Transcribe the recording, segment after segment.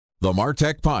The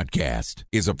MarTech Podcast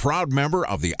is a proud member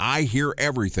of the I Hear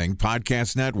Everything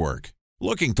Podcast Network.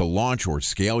 Looking to launch or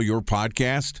scale your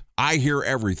podcast? I Hear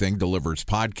Everything delivers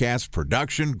podcast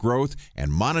production, growth,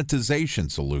 and monetization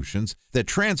solutions that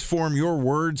transform your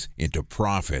words into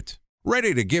profit.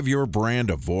 Ready to give your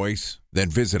brand a voice? Then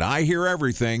visit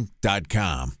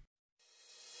iheareverything.com.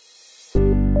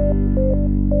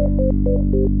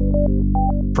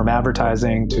 From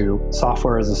advertising to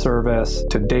software as a service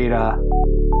to data.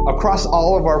 Across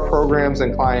all of our programs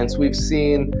and clients, we've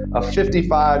seen a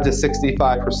 55 to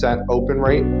 65% open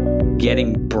rate.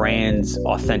 Getting brands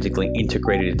authentically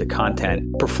integrated into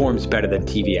content performs better than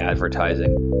TV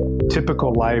advertising.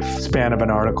 Typical lifespan of an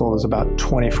article is about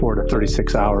 24 to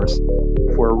 36 hours.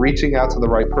 If we're reaching out to the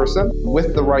right person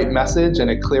with the right message and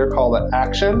a clear call to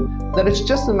action, then it's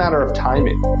just a matter of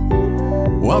timing.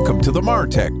 Welcome to the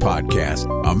MarTech Podcast,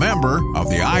 a member of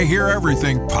the I Hear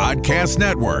Everything Podcast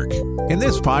Network. In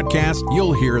this podcast,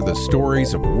 you'll hear the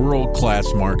stories of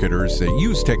world-class marketers that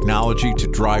use technology to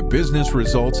drive business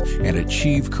results and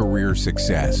achieve career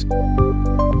success.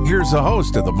 Here's the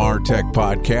host of the MarTech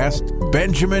Podcast,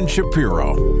 Benjamin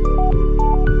Shapiro.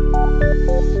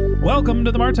 Welcome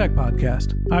to the MarTech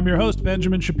Podcast. I'm your host,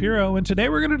 Benjamin Shapiro, and today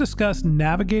we're going to discuss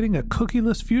navigating a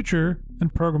cookieless future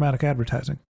in programmatic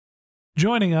advertising.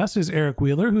 Joining us is Eric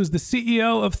Wheeler, who's the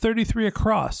CEO of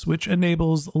 33Across, which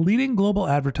enables leading global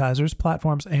advertisers,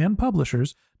 platforms, and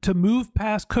publishers to move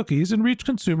past cookies and reach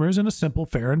consumers in a simple,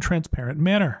 fair, and transparent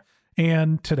manner.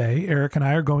 And today, Eric and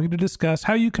I are going to discuss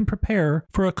how you can prepare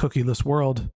for a cookieless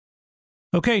world.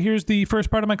 Okay, here's the first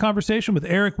part of my conversation with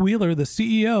Eric Wheeler, the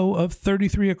CEO of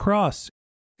 33Across.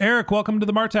 Eric, welcome to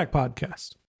the MarTech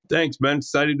Podcast. Thanks, Ben.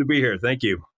 Excited to be here. Thank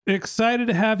you. Excited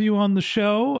to have you on the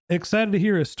show. Excited to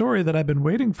hear a story that I've been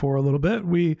waiting for a little bit.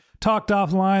 We talked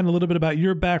offline a little bit about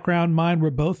your background. Mine, we're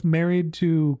both married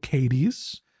to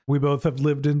Katie's. We both have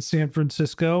lived in San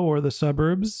Francisco or the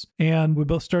suburbs, and we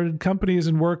both started companies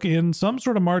and work in some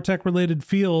sort of MarTech related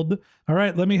field. All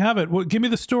right, let me have it. Well, give me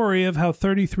the story of how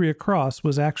 33Across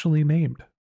was actually named.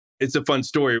 It's a fun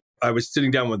story. I was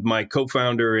sitting down with my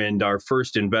co-founder and our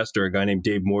first investor, a guy named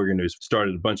Dave Morgan, who's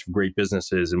started a bunch of great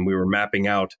businesses. And we were mapping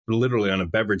out literally on a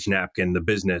beverage napkin, the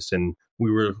business. And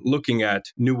we were looking at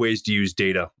new ways to use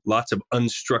data, lots of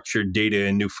unstructured data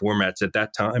in new formats. At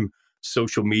that time,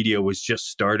 social media was just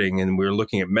starting, and we were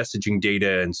looking at messaging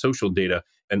data and social data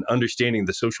and understanding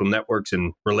the social networks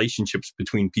and relationships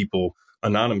between people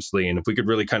anonymously. And if we could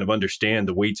really kind of understand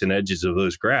the weights and edges of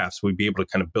those graphs, we'd be able to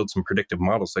kind of build some predictive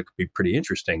models that could be pretty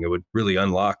interesting. It would really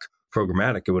unlock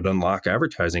programmatic. It would unlock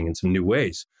advertising in some new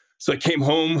ways. So I came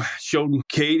home, showed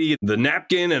Katie the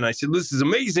napkin, and I said, this is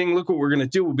amazing. Look what we're going to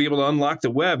do. We'll be able to unlock the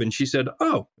web. And she said,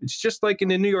 oh, it's just like in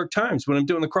the New York Times when I'm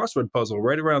doing the crossword puzzle,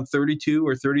 right around 32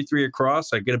 or 33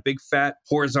 across. I get a big fat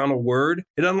horizontal word.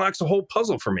 It unlocks a whole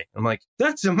puzzle for me. I'm like,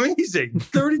 that's amazing.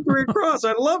 33 across.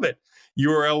 I love it.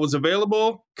 URL was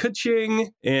available,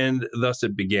 ka-ching, and thus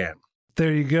it began.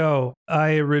 There you go.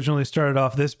 I originally started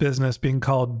off this business being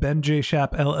called Ben J.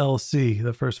 Shap LLC,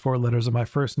 the first four letters of my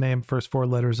first name, first four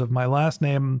letters of my last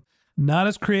name. Not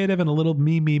as creative and a little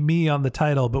me on the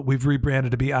title, but we've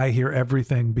rebranded to be I Hear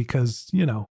Everything because,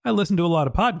 I listen to a lot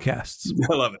of podcasts.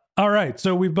 I love it. All right.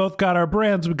 So we've both got our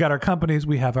brands, we've got our companies,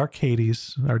 we have our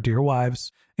Katies, our dear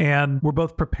wives, and we're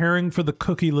both preparing for the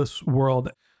cookieless world.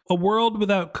 A world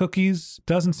without cookies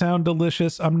doesn't sound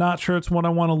delicious. I'm not sure it's one I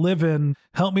want to live in.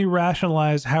 Help me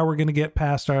rationalize how we're going to get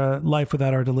past our life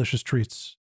without our delicious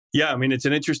treats. Yeah, I mean, it's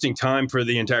an interesting time for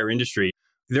the entire industry.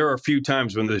 There are a few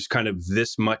times when there's kind of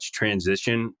this much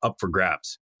transition up for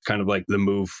grabs, kind of like the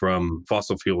move from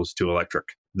fossil fuels to electric.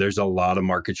 There's a lot of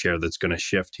market share that's going to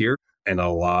shift here and a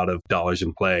lot of dollars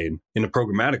in play. And in the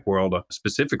programmatic world,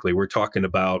 specifically, we're talking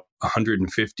about $150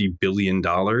 billion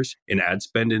in ad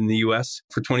spend in the US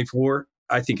for 24.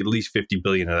 I think at least $50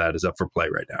 billion of that is up for play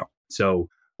right now. So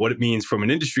what it means from an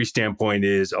industry standpoint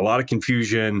is a lot of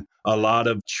confusion, a lot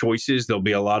of choices. There'll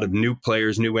be a lot of new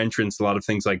players, new entrants, a lot of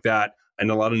things like that,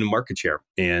 and a lot of new market share.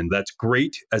 And that's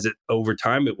great as over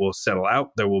time, it will settle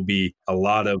out. There will be a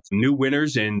lot of new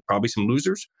winners and probably some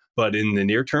losers. But in the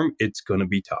near term, it's going to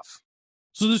be tough.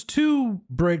 So there's two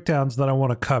breakdowns that I want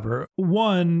to cover.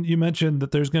 One, you mentioned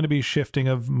that there's going to be shifting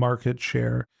of market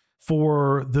share.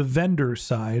 For the vendor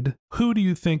side, who do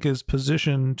you think is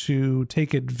positioned to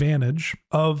take advantage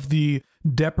of the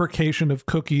deprecation of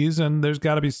cookies? And there's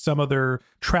got to be some other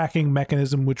tracking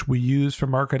mechanism which we use for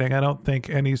marketing. I don't think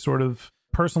any sort of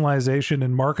personalization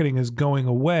in marketing is going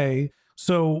away.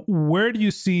 So where do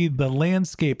you see the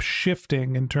landscape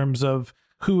shifting in terms of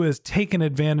who has taken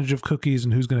advantage of cookies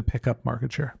and who's going to pick up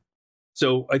market share?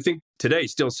 So I think today,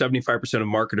 still 75% of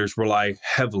marketers rely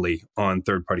heavily on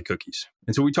third-party cookies.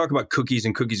 And so we talk about cookies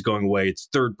and cookies going away. It's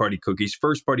third-party cookies,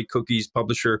 first-party cookies,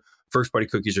 publisher, first-party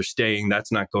cookies are staying.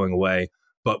 That's not going away.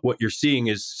 But what you're seeing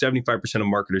is 75% of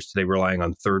marketers today relying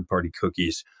on third-party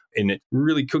cookies. And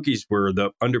cookies were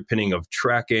the underpinning of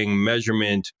tracking,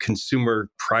 measurement, consumer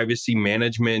privacy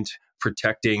management,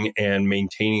 protecting and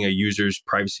maintaining a user's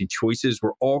privacy choices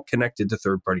were all connected to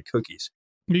third-party cookies.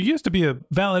 It used to be a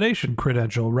validation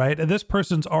credential, right? This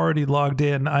person's already logged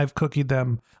in. I've cookied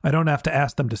them. I don't have to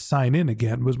ask them to sign in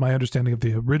again, was my understanding of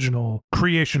the original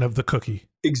creation of the cookie.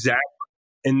 Exactly.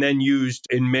 And then used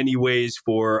in many ways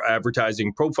for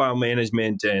advertising profile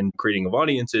management and creating of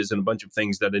audiences and a bunch of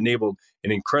things that enabled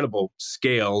an incredible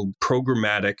scale,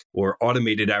 programmatic or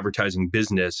automated advertising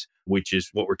business, which is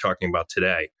what we're talking about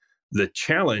today. The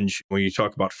challenge when you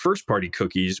talk about first-party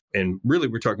cookies, and really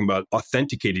we're talking about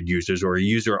authenticated users or a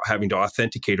user having to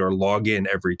authenticate or log in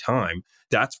every time,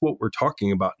 that's what we're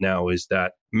talking about now, is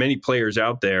that many players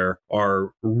out there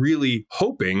are really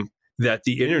hoping that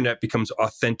the internet becomes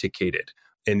authenticated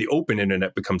and the open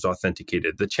internet becomes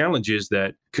authenticated. The challenge is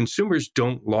that consumers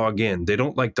don't log in. They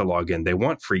don't like to log in. They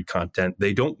want free content.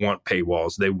 They don't want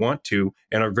paywalls. They want to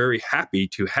and are very happy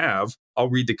to have, I'll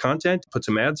read the content, put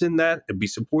some ads in that, and be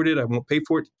supported. I won't pay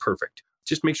for it. Perfect.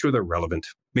 Just make sure they're relevant.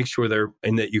 Make sure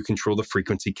and that you control the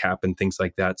frequency cap and things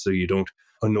like that so you don't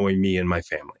annoy me and my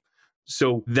family.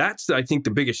 So that's, I think,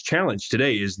 the biggest challenge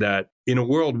today is that in a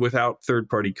world without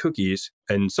third-party cookies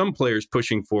and some players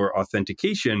pushing for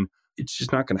authentication, it's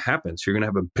just not going to happen. So you're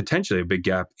going to have potentially a big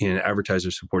gap in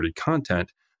advertiser-supported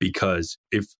content, because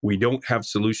if we don't have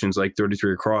solutions like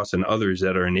 33 Across and others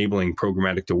that are enabling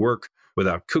programmatic to work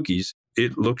without cookies,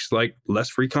 it looks like less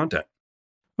free content.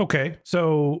 Okay,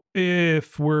 so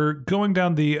if we're going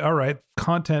down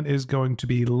content is going to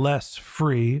be less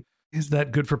free, is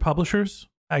that good for publishers?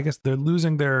 I guess they're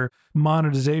losing their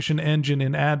monetization engine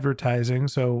in advertising.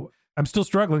 So I'm still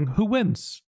struggling. Who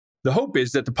wins? The hope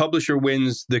is that the publisher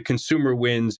wins, the consumer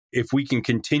wins. If we can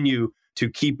continue to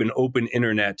keep an open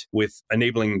internet with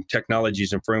enabling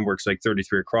technologies and frameworks like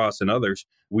 33 Across and others,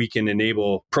 we can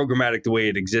enable programmatic the way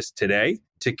it exists today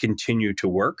to continue to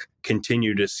work,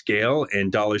 continue to scale,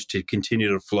 and dollars to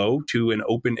continue to flow to an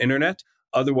open internet.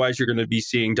 Otherwise, you're going to be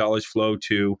seeing dollars flow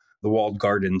to the walled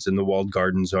gardens, and the walled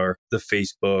gardens are the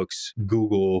Facebooks,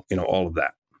 Google, all of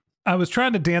that. I was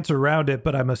trying to dance around it,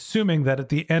 but I'm assuming that at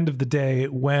the end of the day,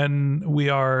 when we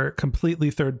are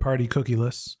completely third-party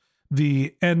cookieless,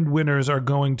 the end winners are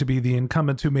going to be the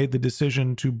incumbents who made the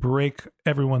decision to break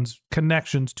everyone's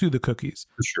connections to the cookies.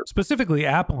 For sure. Specifically,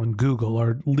 Apple and Google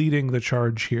are leading the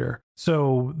charge here.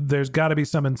 So there's got to be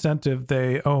some incentive.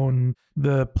 They own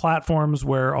the platforms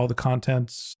where all the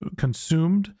content's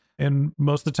consumed, and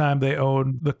most of the time they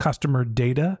own the customer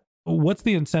data. What's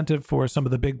the incentive for some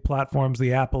of the big platforms,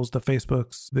 the Apples, the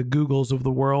Facebooks, the Googles of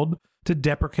the world, to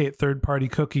deprecate third-party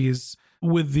cookies,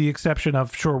 with the exception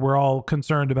of, sure, we're all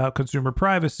concerned about consumer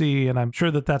privacy, and I'm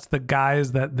sure that that's the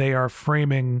guise that they are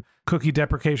framing cookie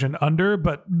deprecation under,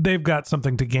 but they've got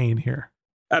something to gain here.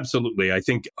 Absolutely. I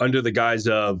think under the guise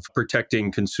of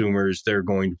protecting consumers, they're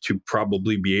going to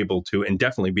probably be able to, and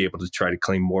definitely be able to, try to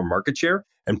claim more market share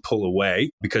and pull away,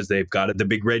 because they've got the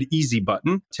big red easy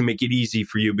button to make it easy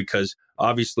for you. Because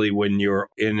obviously when you're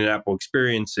in an Apple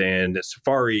experience and a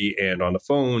Safari and on a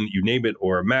phone, you name it,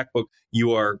 or a MacBook,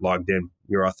 you are logged in,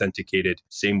 you're authenticated.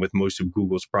 Same with most of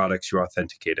Google's products, you're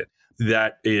authenticated.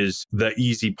 That is the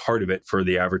easy part of it for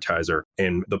the advertiser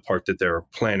and the part that they're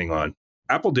planning on.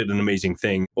 Apple did an amazing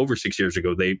thing. Over 6 years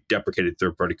ago, they deprecated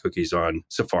third-party cookies on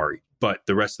Safari. But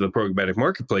the rest of the programmatic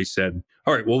marketplace said,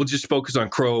 all right, well, we'll just focus on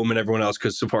Chrome and everyone else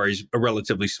because Safari is a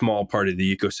relatively small part of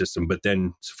the ecosystem. But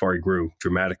then Safari grew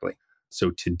dramatically.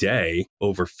 So today,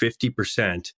 over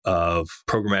 50% of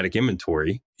programmatic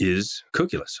inventory is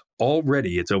cookieless.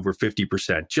 Already, it's over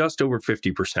 50%, just over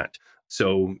 50%.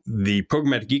 So the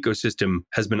programmatic ecosystem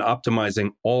has been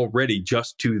optimizing already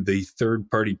just to the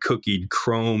third-party cookied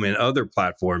Chrome and other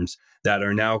platforms that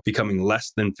are now becoming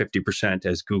less than 50%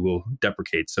 as Google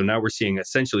deprecates. So now we're seeing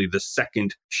essentially the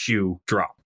second shoe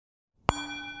drop.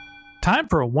 Time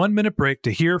for a 1-minute break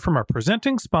to hear from our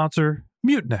presenting sponsor,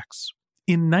 Mutinex.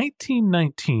 In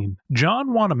 1919,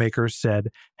 John Wanamaker said,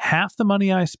 "Half the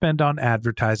money I spend on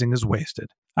advertising is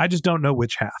wasted. I just don't know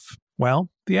which half." Well,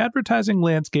 the advertising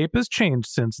landscape has changed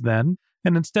since then,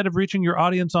 and instead of reaching your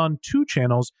audience on 2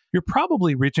 channels, you're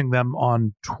probably reaching them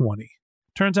on 20.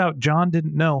 Turns out John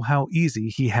didn't know how easy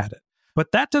he had it.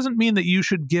 But that doesn't mean that you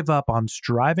should give up on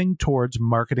striving towards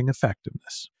marketing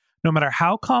effectiveness. No matter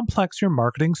how complex your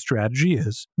marketing strategy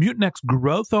is, Mutinex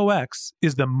GrowthOS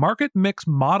is the market mix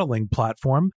modeling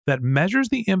platform that measures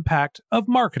the impact of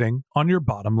marketing on your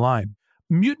bottom line.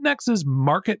 Mutinex's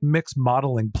market mix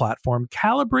modeling platform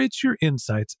calibrates your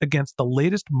insights against the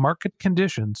latest market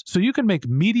conditions so you can make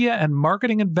media and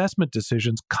marketing investment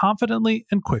decisions confidently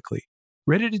and quickly.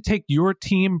 Ready to take your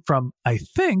team from I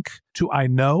think to I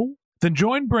know? Then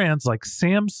join brands like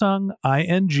Samsung,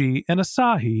 ING, and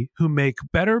Asahi who make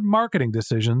better marketing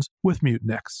decisions with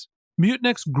Mutinex.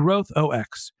 Mutinex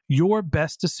GrowthOS. Your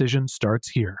best decision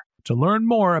starts here. To learn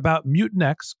more about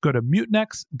Mutinex, go to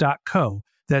mutinex.co.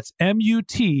 That's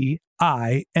MUTINEX.co.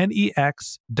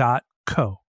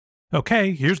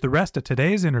 Okay, here's the rest of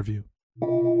today's interview.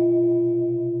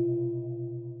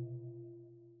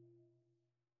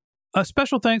 A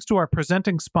special thanks to our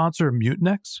presenting sponsor,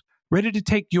 Mutinex. Ready to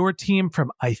take your team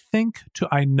from I think to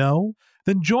I know?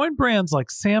 Then join brands like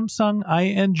Samsung,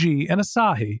 ING, and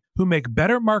Asahi who make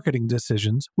better marketing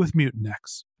decisions with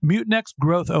Mutinex. Mutinex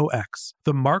GrowthOS,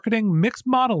 the marketing mix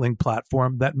modeling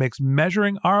platform that makes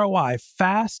measuring ROI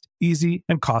fast, easy,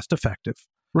 and cost-effective.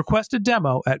 Request a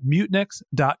demo at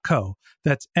mutinex.co.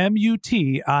 That's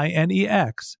MUTINEX.co.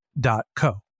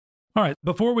 All right,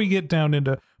 before we get down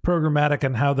into programmatic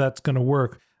and how that's going to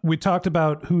work, we talked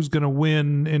about who's going to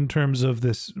win in terms of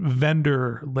this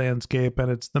vendor landscape,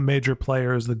 and it's the major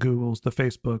players, the Googles, the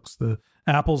Facebooks, the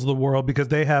Apples of the world, because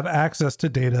they have access to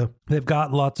data. They've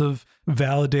got lots of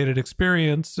validated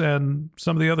experience, and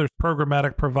some of the other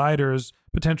programmatic providers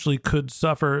potentially could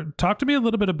suffer. Talk to me a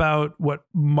little bit about what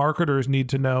marketers need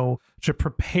to know to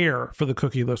prepare for the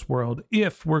cookieless world.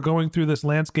 If we're going through this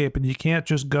landscape and you can't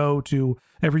just go to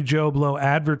every Joe Blow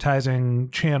advertising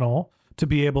channel to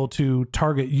be able to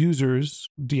target users,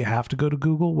 do you have to go to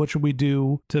Google? What should we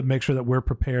do to make sure that we're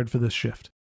prepared for this shift?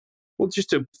 Well, just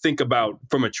to think about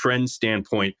from a trend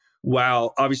standpoint,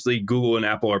 while obviously Google and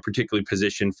Apple are particularly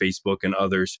positioned, Facebook and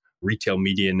others, retail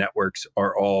media networks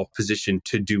are all positioned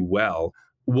to do well.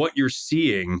 What you're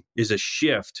seeing is a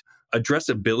shift.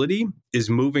 Addressability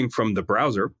is moving from the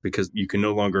browser, because you can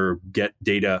no longer get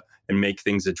data and make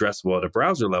things addressable at a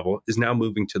browser level, is now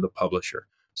moving to the publisher.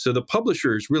 So the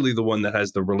publisher is really the one that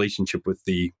has the relationship with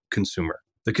the consumer.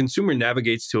 The consumer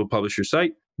navigates to a publisher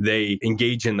site. They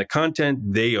engage in the content.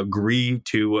 They agree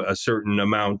to a certain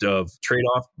amount of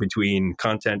trade-off between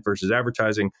content versus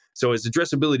advertising. So as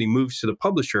addressability moves to the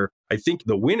publisher, I think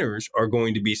the winners are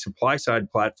going to be supply-side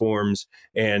platforms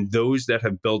and those that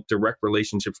have built direct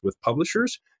relationships with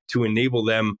publishers to enable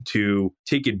them to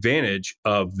take advantage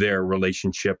of their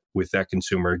relationship with that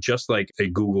consumer, just like a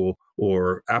Google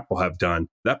or Apple have done.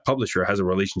 That publisher has a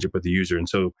relationship with the user. And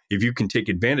so if you can take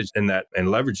advantage in that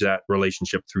and leverage that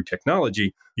relationship through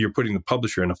technology, you're putting the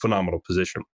publisher in a phenomenal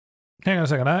position. Hang on a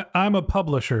second. I'm a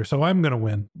publisher, so I'm going to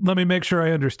win. Let me make sure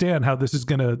I understand how this is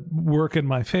going to work in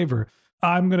my favor.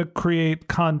 I'm going to create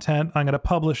content. I'm going to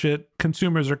publish it.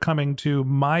 Consumers are coming to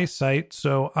my site,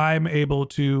 so I'm able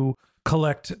to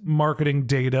collect marketing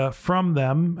data from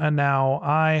them. And now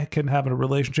I can have a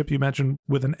relationship, you mentioned,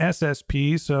 with an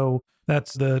SSP. So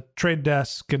that's the Trade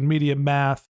Desk and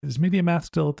MediaMath. Is MediaMath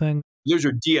still a thing? Those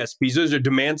are DSPs. Those are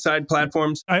demand-side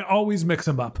platforms. I always mix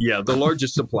them up. Yeah, the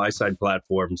largest supply-side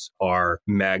platforms are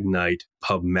Magnite,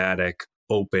 PubMatic,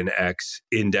 OpenX,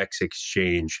 Index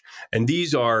Exchange. And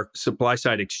these are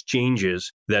supply-side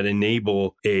exchanges that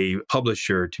enable a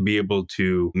publisher to be able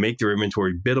to make their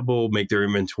inventory biddable, make their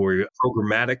inventory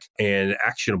programmatic and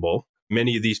actionable.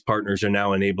 Many of these partners are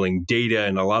now enabling data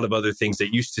and a lot of other things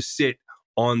that used to sit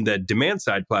on the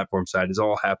demand-side platform side is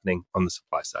all happening on the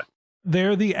supply side.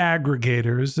 They're the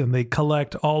aggregators, and they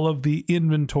collect all of the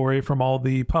inventory from all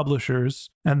the publishers.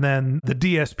 And then the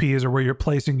DSPs are where you're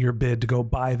placing your bid to go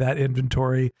buy that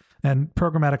inventory. And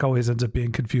programmatic always ends up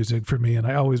being confusing for me, and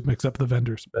I always mix up the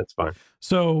vendors. That's fine.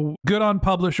 So good on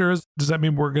publishers. Does that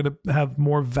mean we're going to have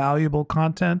more valuable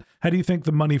content? How do you think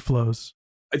the money flows?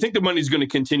 I think the money is going to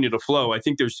continue to flow. I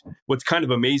think there's what's kind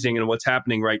of amazing and what's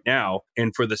happening right now.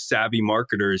 And for the savvy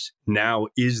marketers, now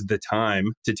is the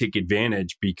time to take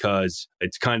advantage, because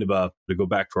it's kind of to go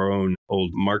back to our own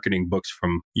old marketing books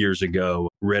from years ago,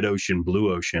 red ocean,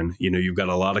 blue ocean. You've got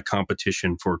a lot of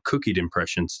competition for cookied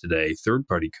impressions today,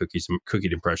 third-party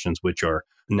cookied impressions, which are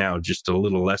now just a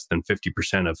little less than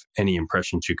 50% of any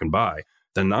impressions you can buy.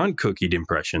 The non-cookied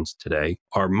impressions today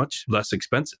are much less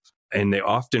expensive. And they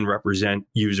often represent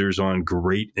users on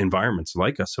great environments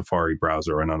like a Safari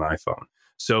browser and an iPhone.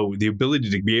 So the ability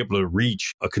to be able to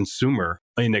reach a consumer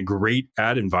in a great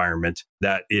ad environment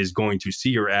that is going to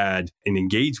see your ad and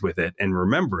engage with it and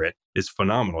remember it is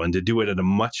phenomenal. And to do it at a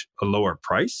much lower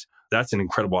price, that's an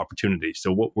incredible opportunity.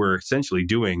 So what we're essentially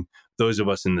doing, those of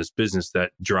us in this business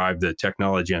that drive the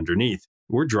technology underneath,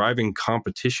 we're driving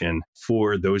competition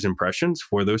for those impressions,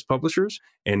 for those publishers,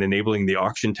 and enabling the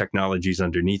auction technologies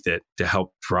underneath it to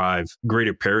help drive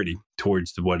greater parity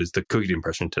towards what is the cookie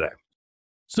impression today.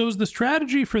 So is the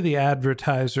strategy for the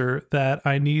advertiser that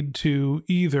I need to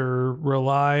either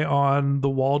rely on the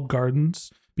walled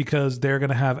gardens because they're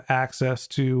going to have access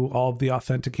to all of the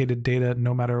authenticated data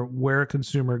no matter where a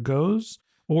consumer goes?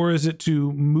 Or is it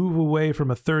to move away from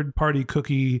a third-party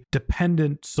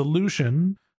cookie-dependent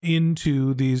solution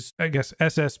into these, I guess,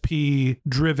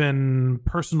 SSP-driven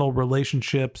personal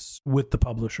relationships with the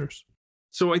publishers?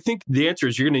 So I think the answer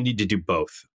is you're going to need to do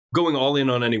both. Going all in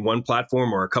on any one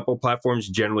platform or a couple of platforms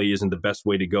generally isn't the best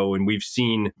way to go. And we've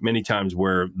seen many times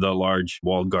where the large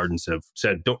walled gardens have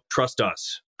said, don't trust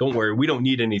us. Don't worry. We don't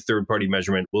need any third-party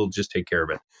measurement. We'll just take care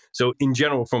of it. So in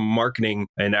general, from a marketing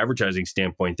and advertising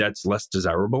standpoint, that's less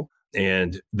desirable.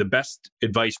 And the best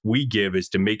advice we give is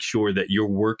to make sure that you're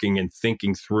working and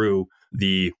thinking through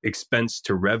the expense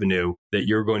to revenue that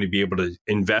you're going to be able to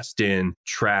invest in,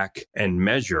 track, and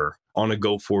measure on a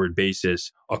go-forward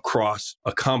basis across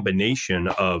a combination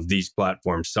of these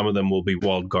platforms. Some of them will be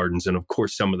walled gardens, and of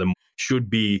course, some of them should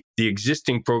be the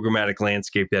existing programmatic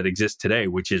landscape that exists today,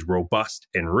 which is robust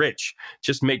and rich.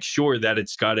 Just make sure that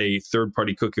it's got a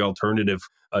third-party cookie alternative,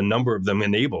 a number of them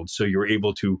enabled, so you're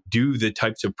able to do the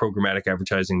types of programmatic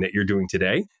advertising that you're doing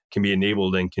today can be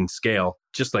enabled and can scale,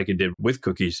 just like it did with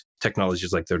cookies.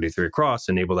 Technologies like 33 Across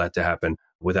enable that to happen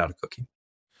without a cookie.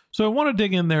 So I want to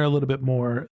dig in there a little bit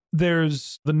more.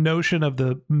 There's the notion of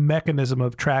the mechanism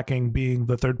of tracking being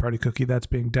the third-party cookie that's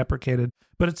being deprecated.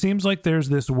 But it seems like there's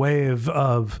this wave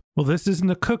of, well, this isn't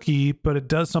a cookie, but it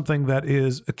does something that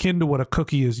is akin to what a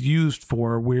cookie is used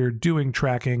for. We're doing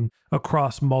tracking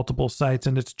across multiple sites,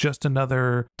 and it's just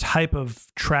another type of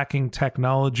tracking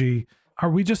technology. Are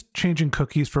we just changing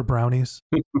cookies for brownies?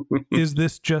 Is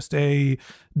this just a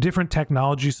different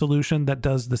technology solution that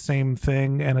does the same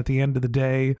thing? And at the end of the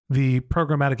day, the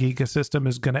programmatic ecosystem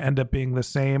is going to end up being the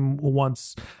same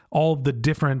once all of the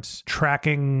different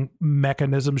tracking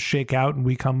mechanisms shake out and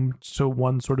we come to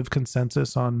one sort of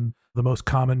consensus on the most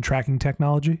common tracking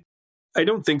technology? I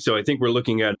don't think so. I think we're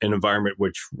looking at an environment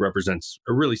which represents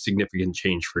a really significant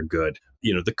change for good.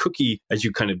 You know, the cookie, as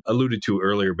you kind of alluded to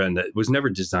earlier, Ben, that was never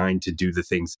designed to do the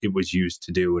things it was used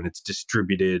to do. And it's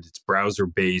distributed, it's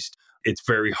browser-based, it's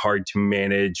very hard to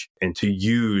manage and to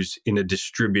use in a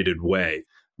distributed way.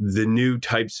 The new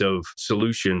types of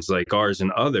solutions like ours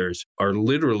and others are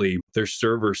literally, they're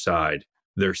server side,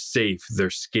 they're safe, they're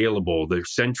scalable, they're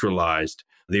centralized.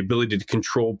 The ability to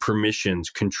control permissions,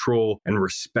 control and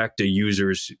respect a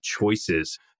user's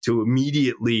choices, to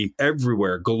immediately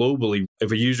everywhere globally,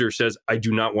 if a user says, I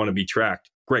do not want to be tracked,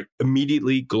 great,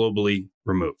 immediately globally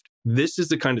removed. This is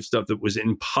the kind of stuff that was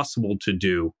impossible to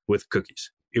do with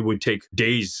cookies. It would take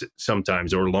days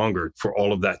sometimes or longer for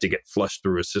all of that to get flushed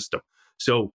through a system.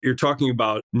 So you're talking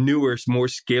about newer, more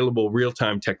scalable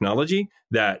real-time technology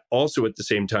that also at the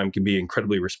same time can be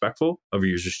incredibly respectful of a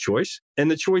user's choice and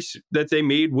the choice that they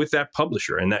made with that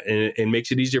publisher. And that and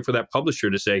makes it easier for that publisher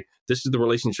to say, this is the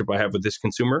relationship I have with this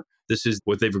consumer. This is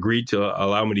what they've agreed to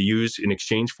allow me to use in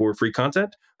exchange for free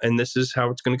content. And this is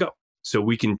how it's going to go. So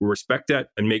we can respect that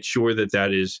and make sure that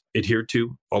that is adhered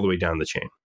to all the way down the chain.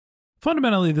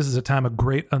 Fundamentally, this is a time of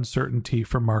great uncertainty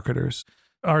for marketers.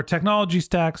 Our technology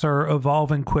stacks are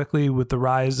evolving quickly with the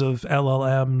rise of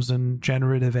LLMs and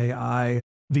generative AI.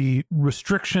 The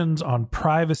restrictions on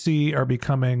privacy are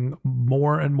becoming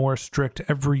more and more strict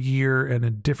every year and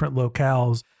in different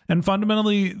locales. And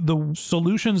fundamentally, the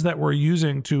solutions that we're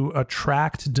using to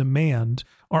attract demand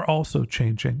are also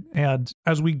changing. And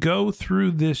as we go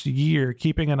through this year,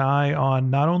 keeping an eye on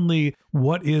not only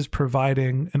what is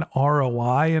providing an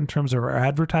ROI in terms of our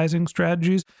advertising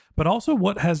strategies, but also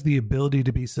what has the ability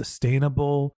to be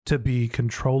sustainable, to be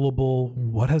controllable,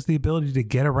 what has the ability to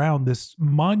get around this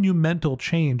monumental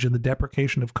change in the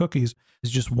deprecation of cookies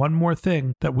is just one more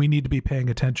thing that we need to be paying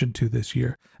attention to this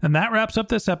year. And that wraps up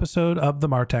this episode of the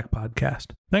Martech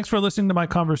Podcast. Thanks for listening to my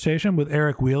conversation with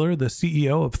Eric Wheeler, the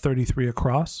CEO of 33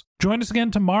 Across. Join us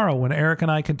again tomorrow when Eric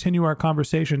and I continue our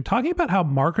conversation talking about how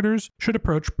marketers should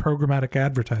approach programmatic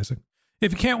advertising.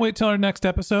 If you can't wait till our next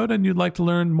episode and you'd like to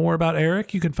learn more about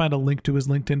Eric, you can find a link to his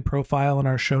LinkedIn profile in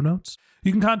our show notes.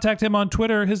 You can contact him on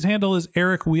Twitter. His handle is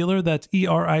Eric Wheeler. That's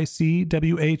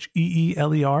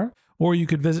ERICWHEELER. Or you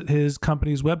could visit his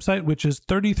company's website, which is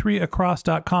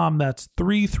 33across.com. That's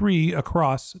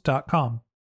 33across.com.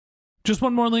 Just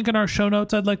one more link in our show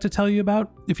notes I'd like to tell you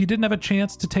about. If you didn't have a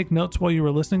chance to take notes while you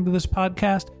were listening to this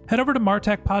podcast, head over to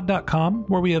martechpod.com,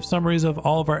 where we have summaries of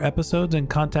all of our episodes and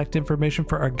contact information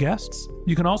for our guests.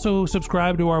 You can also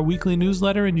subscribe to our weekly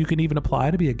newsletter, and you can even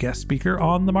apply to be a guest speaker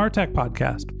on the Martech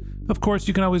podcast. Of course,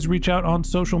 you can always reach out on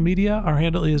social media. Our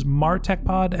handle is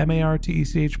MarTechPod,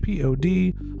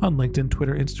 MarTechPod, on LinkedIn,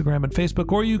 Twitter, Instagram, and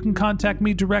Facebook, or you can contact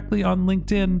me directly on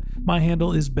LinkedIn. My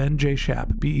handle is Ben J.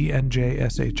 Shap,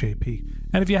 BenJShap.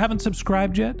 And if you haven't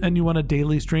subscribed yet and you want a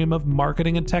daily stream of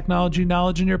marketing and technology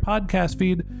knowledge in your podcast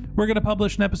feed, we're going to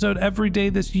publish an episode every day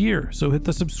this year. So hit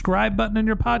the subscribe button in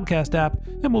your podcast app,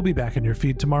 and we'll be back in your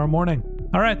feed tomorrow morning.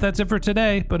 All right, that's it for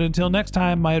today. But until next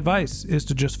time, my advice is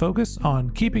to just focus on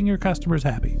keeping your customers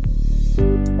happy.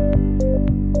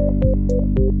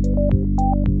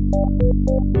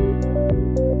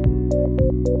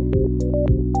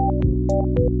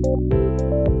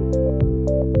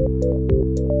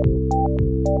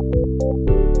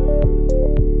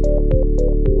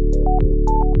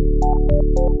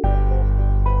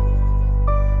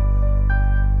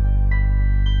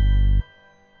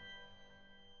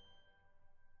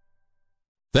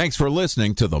 Thanks for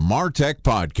listening to the Martech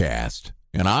Podcast,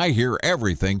 an I Hear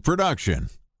Everything production.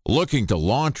 Looking to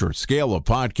launch or scale a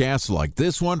podcast like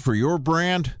this one for your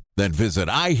brand? Then visit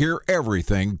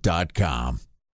iheareverything.com.